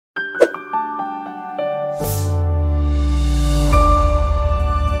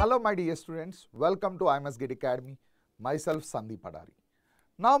Hello my dear students, welcome to IMS Academy. Myself Sandeep Adari.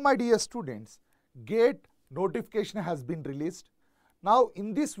 Now my dear students, GATE notification has been released. Now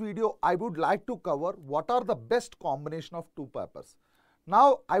in this video I would like to cover what are the best combination of two papers.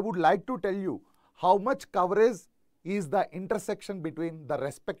 Now I would like to tell you how much coverage is the intersection between the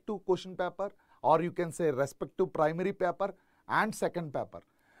respective question paper, or you can say respective primary paper and second paper,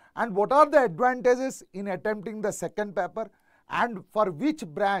 and what are the advantages in attempting the second paper, and for which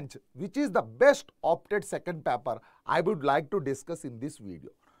branch, which is the best opted second paper, I would like to discuss in this video.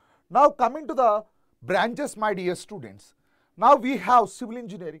 Now coming to the branches my dear students, now we have civil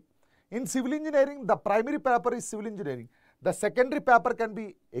engineering. In civil engineering, the primary paper is civil engineering. The secondary paper can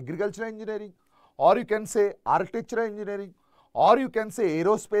be agricultural engineering, or you can say architectural engineering, or you can say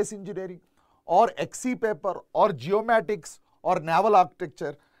aerospace engineering, or XC paper, or geomatics, or naval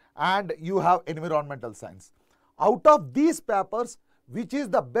architecture, and you have environmental science. Out of these papers, which is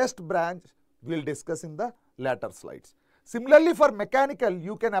the best branch, we will discuss in the later slides. Similarly, for mechanical,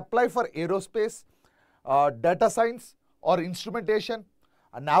 you can apply for aerospace, data science or instrumentation,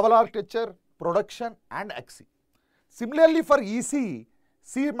 naval architecture, production and XC. Similarly, for ECE,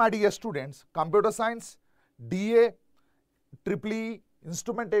 see my dear students, computer science, DA, EEE,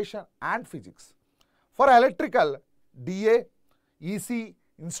 instrumentation and physics. For electrical, DA, ECE,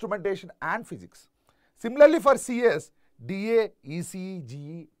 instrumentation and physics. Similarly, for CS, DA, ECE,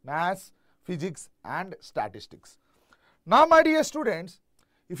 GE, Maths, Physics and Statistics. Now, my dear students,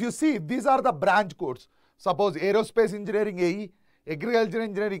 if you see, these are the branch codes. Suppose Aerospace Engineering AE, Agricultural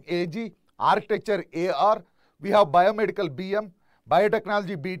Engineering AG, Architecture AR, we have Biomedical BM,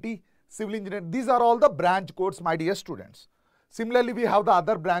 Biotechnology BT, Civil Engineering. These are all the branch codes, my dear students. Similarly, we have the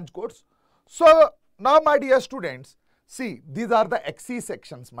other branch codes. So, now my dear students, see, these are the XC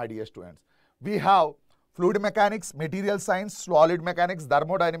sections, my dear students. We have fluid mechanics, material science, solid mechanics,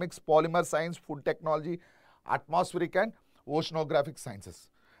 thermodynamics, polymer science, food technology, atmospheric and oceanographic sciences.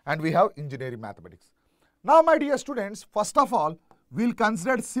 And we have engineering mathematics. Now, my dear students, first of all, we will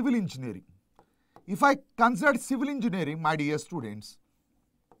consider civil engineering. If I consider civil engineering, my dear students,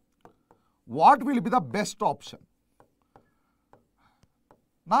 what will be the best option?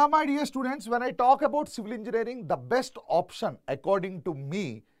 Now, my dear students, when I talk about civil engineering, the best option according to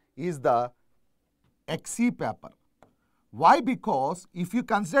me is the XC paper. Why? Because if you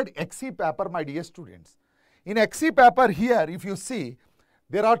consider XC paper, my dear students, in XC paper here, if you see,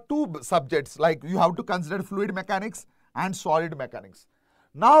 there are two subjects, like you have to consider fluid mechanics and solid mechanics.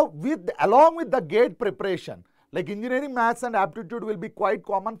 Now, along with the GATE preparation, like engineering maths and aptitude will be quite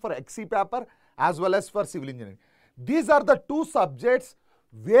common for XC paper as well as for civil engineering. These are the two subjects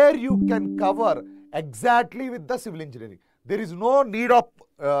where you can cover exactly with the civil engineering. There is no need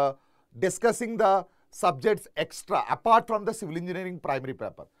of discussing the subjects extra apart from the civil engineering primary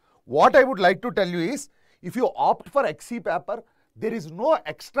paper. What I would like to tell you is, if you opt for XC paper, there is no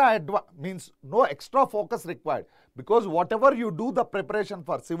extra no extra focus required, because whatever you do the preparation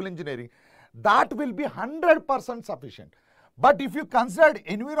for civil engineering, that will be 100% sufficient. But if you consider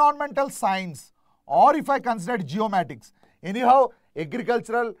environmental science, or if I consider geomatics, anyhow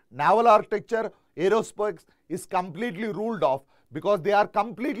agricultural, naval architecture, aerospace is completely ruled off because they are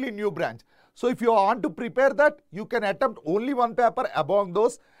completely new branch. So if you want to prepare that, you can attempt only one paper among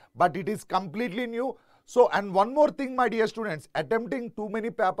those, but it is completely new. So, and one more thing, my dear students, attempting too many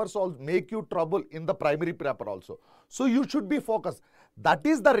papers will make you trouble in the primary paper also. So you should be focused. That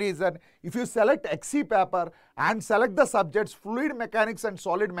is the reason, if you select XC paper and select the subjects fluid mechanics and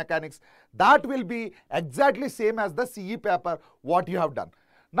solid mechanics, that will be exactly same as the CE paper what you have done.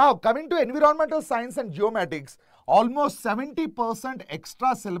 Now coming to environmental science and geomatics, almost 70%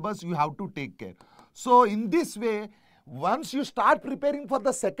 extra syllabus you have to take care. So in this way, once you start preparing for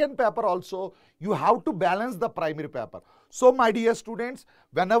the second paper also, you have to balance the primary paper. So my dear students,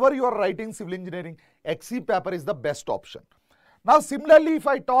 whenever you are writing civil engineering, XC paper is the best option. Now similarly, if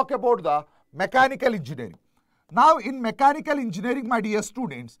I talk about the mechanical engineering. Now in mechanical engineering, my dear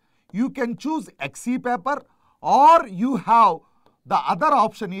students, you can choose XC paper, or you have the other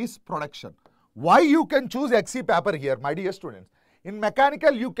option is production. Why you can choose XC paper here, my dear students? In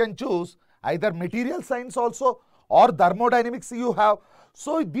mechanical, you can choose either material science also, or thermodynamics you have.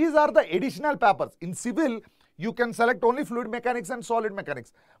 So these are the additional papers. In civil, you can select only fluid mechanics and solid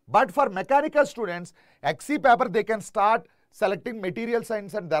mechanics. But for mechanical students, XC paper, they can start selecting material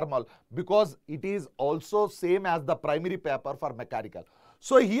science and thermal, because it is also same as the primary paper for mechanical.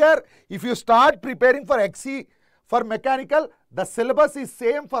 So here, if you start preparing for XC for mechanical, the syllabus is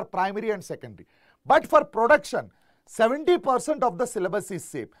same for primary and secondary. But for production, 70% of the syllabus is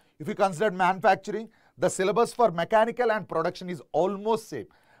same. If you consider manufacturing, the syllabus for mechanical and production is almost same.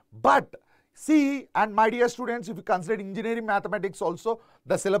 But see, and my dear students, if you consider engineering mathematics also,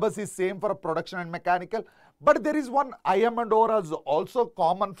 the syllabus is same for production and mechanical. But there is one IM and OR is also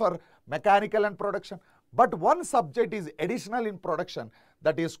common for mechanical and production. But one subject is additional in production,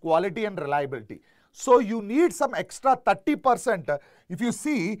 that is quality and reliability. So you need some extra 30%. If you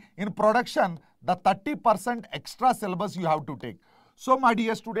see in production, the 30% extra syllabus you have to take. So my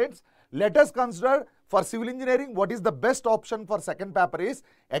dear students, let us consider for civil engineering what is the best option for second paper is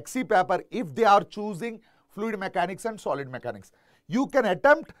XC paper if they are choosing fluid mechanics and solid mechanics. You can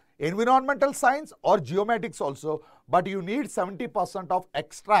attempt environmental science or geomatics also, but you need 70% of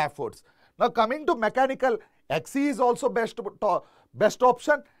extra efforts. Now coming to mechanical, XC is also best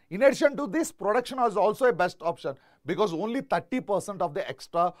option. In addition to this, production is also a best option because only 30% of the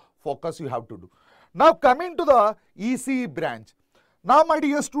extra focus you have to do. Now coming to the ECE branch. Now my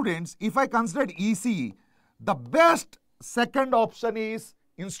dear students, if I consider ECE, the best second option is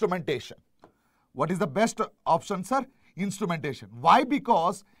instrumentation. What is the best option, sir? Instrumentation. Why?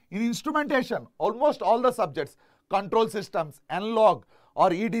 Because in instrumentation, almost all the subjects, control systems, analog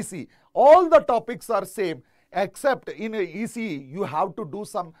or EDC, all the topics are same, except in ECE, you have to do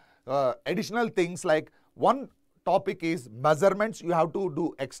some additional things like one topic is measurements. You have to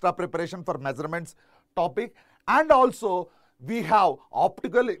do extra preparation for measurements topic, and also we have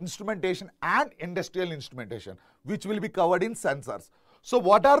optical instrumentation and industrial instrumentation, which will be covered in sensors. So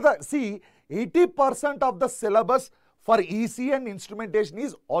what are the, see, 80% of the syllabus for ECE and instrumentation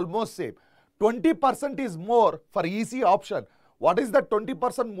is almost same. 20% is more for ECE option. What is the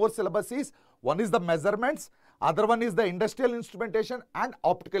 20% more syllabus is? One is the measurements, other one is the industrial instrumentation and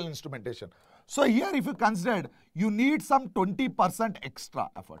optical instrumentation. So here if you consider, you need some 20% extra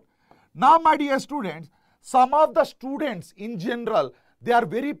effort. Now my dear students, some of the students in general, they are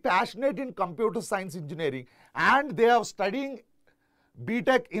very passionate in computer science engineering and they are studying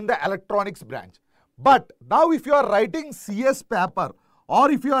BTech in the electronics branch. But now if you are writing CS paper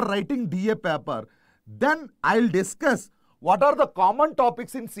or if you are writing DA paper, then I'll discuss what are the common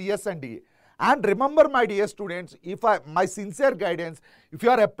topics in CS and DA. And remember my dear students, my sincere guidance, if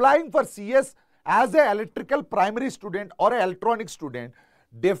you are applying for CS as an electrical primary student or an electronic student,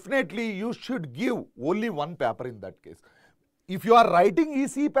 definitely you should give only one paper in that case. If you are writing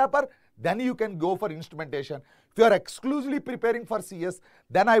ECE paper, then you can go for instrumentation. If you are exclusively preparing for CS,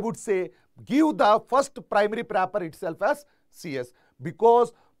 then I would say give the first primary paper itself as CS,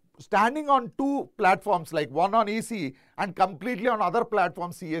 because standing on two platforms, like one on ECE and completely on other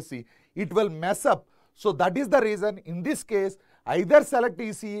platform CSE, it will mess up. So that is the reason in this case, either select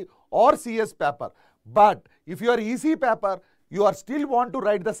ECE or CS paper. But if you are ECE paper, you are still want to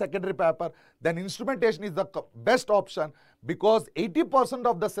write the secondary paper, then instrumentation is the best option because 80%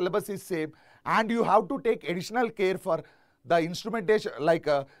 of the syllabus is same and you have to take additional care for the instrumentation like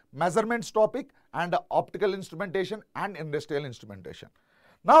measurements topic and optical instrumentation and industrial instrumentation.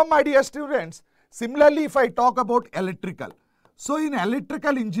 Now my dear students, similarly if I talk about electrical. So in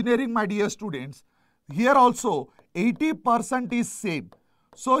electrical engineering my dear students, here also 80% is same.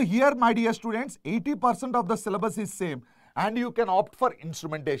 So here my dear students, 80% of the syllabus is same and you can opt for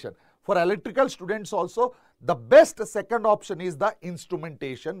instrumentation. For electrical students also, the best second option is the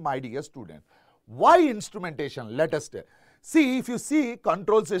instrumentation, my dear student. Why instrumentation? Let us tell. See, if you see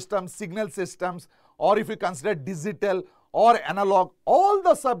control systems, signal systems, or if you consider digital or analog, all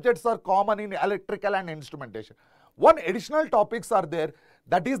the subjects are common in electrical and instrumentation. One additional topics are there,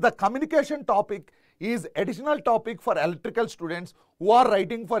 that is the communication topic is additional topic for electrical students who are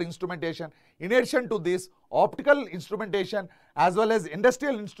writing for instrumentation. In addition to this, optical instrumentation as well as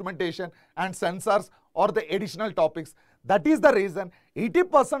industrial instrumentation and sensors are the additional topics. That is the reason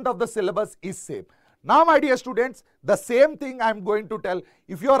 80% of the syllabus is same. Now my dear students, the same thing I am going to tell.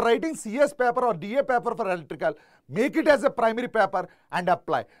 If you are writing CS paper or DA paper for electrical, make it as a primary paper and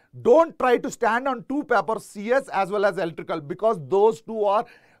apply. Don't try to stand on two papers, CS as well as electrical, because those two are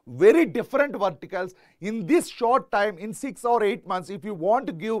very different verticals. In this short time, in 6 or 8 months, if you want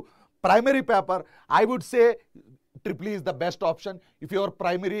to give primary paper, I would say EEE is the best option if your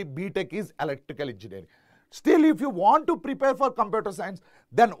primary BTech is electrical engineering. Still, if you want to prepare for computer science,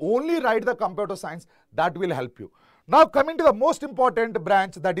 then only write the computer science. That will help you. Now coming to the most important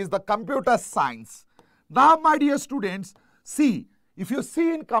branch, that is the computer science. Now my dear students, see, if you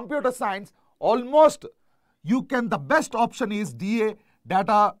see in computer science, almost you can, the best option is DA,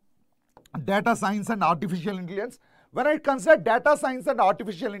 data science and artificial intelligence. When I consider data science and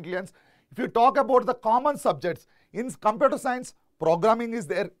artificial intelligence, if you talk about the common subjects, in computer science, programming is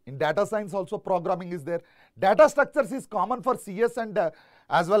there. In data science also programming is there. Data structures is common for CS and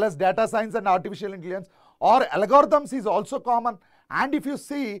as well as data science and artificial intelligence, or algorithms is also common. And if you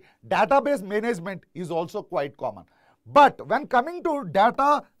see, database management is also quite common. But when coming to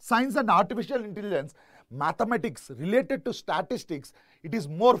data science and artificial intelligence, mathematics related to statistics, it is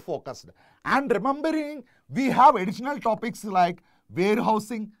more focused. And remembering, we have additional topics like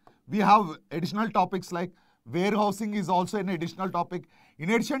warehousing. We have additional topics like warehousing is also an additional topic.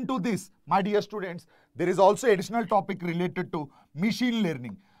 In addition to this, my dear students, there is also additional topic related to machine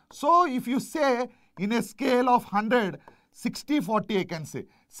learning. So if you say in a scale of 100, 60-40, I can say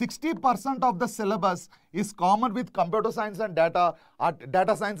 60% of the syllabus is common with computer science and data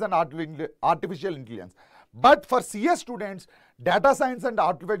science and artificial intelligence. But for CS students, data science and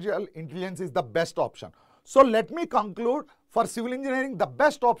artificial intelligence is the best option. So let me conclude, for civil engineering, the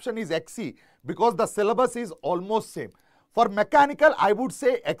best option is XE because the syllabus is almost same. For mechanical, I would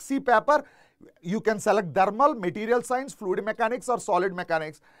say XE paper. You can select thermal, material science, fluid mechanics or solid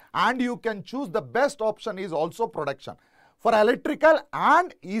mechanics, and you can choose the best option is also production. For electrical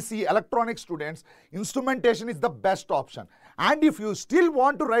and EC, electronic students, instrumentation is the best option. And if you still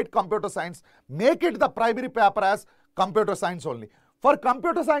want to write computer science, make it the primary paper as computer science only. For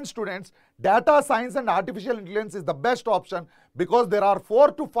computer science students, data science and artificial intelligence is the best option because there are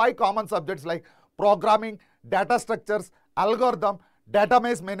 4 to 5 common subjects like programming, data structures, algorithm,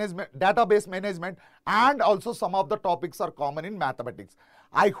 database management, and also some of the topics are common in mathematics.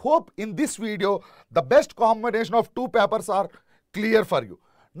 I hope in this video, the best combination of 2 papers are clear for you.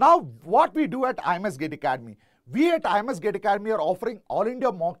 Now, what we do at IMS Gate Academy? We at IMS Gate Academy are offering All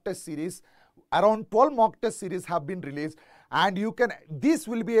India mock test series. Around 12 mock test series have been released, and this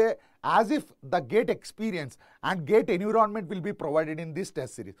will be as if the GATE experience and GATE environment will be provided in this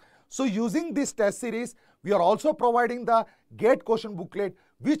test series. So using this test series, we are also providing the GATE question booklet,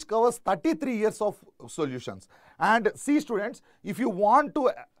 which covers 33 years of solutions. And see students, if you want to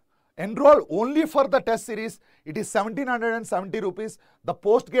enroll only for the test series, it is 1770 rupees. The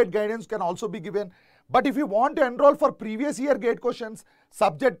post-GATE guidance can also be given. But if you want to enroll for previous year GATE questions,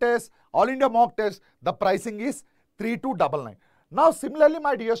 subject tests, All India mock tests, the pricing is 3299. Now similarly,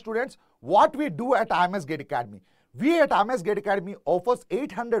 my dear students, what we do at IMS Gate Academy? We at IMS Gate Academy offers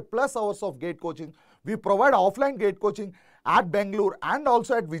 800 plus hours of GATE coaching. We provide offline GATE coaching at Bangalore and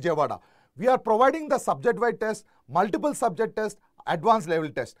also at Vijayawada. We are providing the subject-wide test, multiple subject tests, advanced level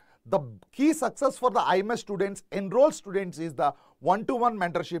test. The key success for the IMS students, enrolled students, is the one-to-one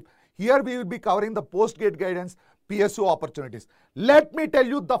mentorship. Here we will be covering the post-GATE guidance, PSU opportunities. Let me tell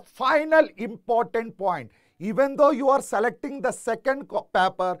you the final important point. Even though you are selecting the second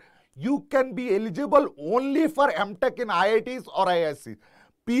paper, you can be eligible only for MTech in IITs or IISc.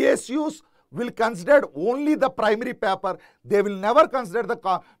 PSUs will consider only the primary paper. They will never consider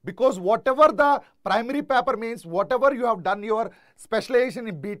because whatever the primary paper means, whatever you have done your specialization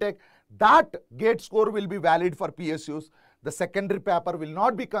in BTech, that GATE score will be valid for PSUs. The secondary paper will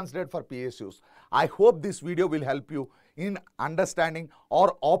not be considered for PSUs. I hope this video will help you in understanding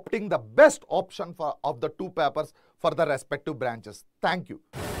or opting the best option of the 2 papers for the respective branches. Thank you.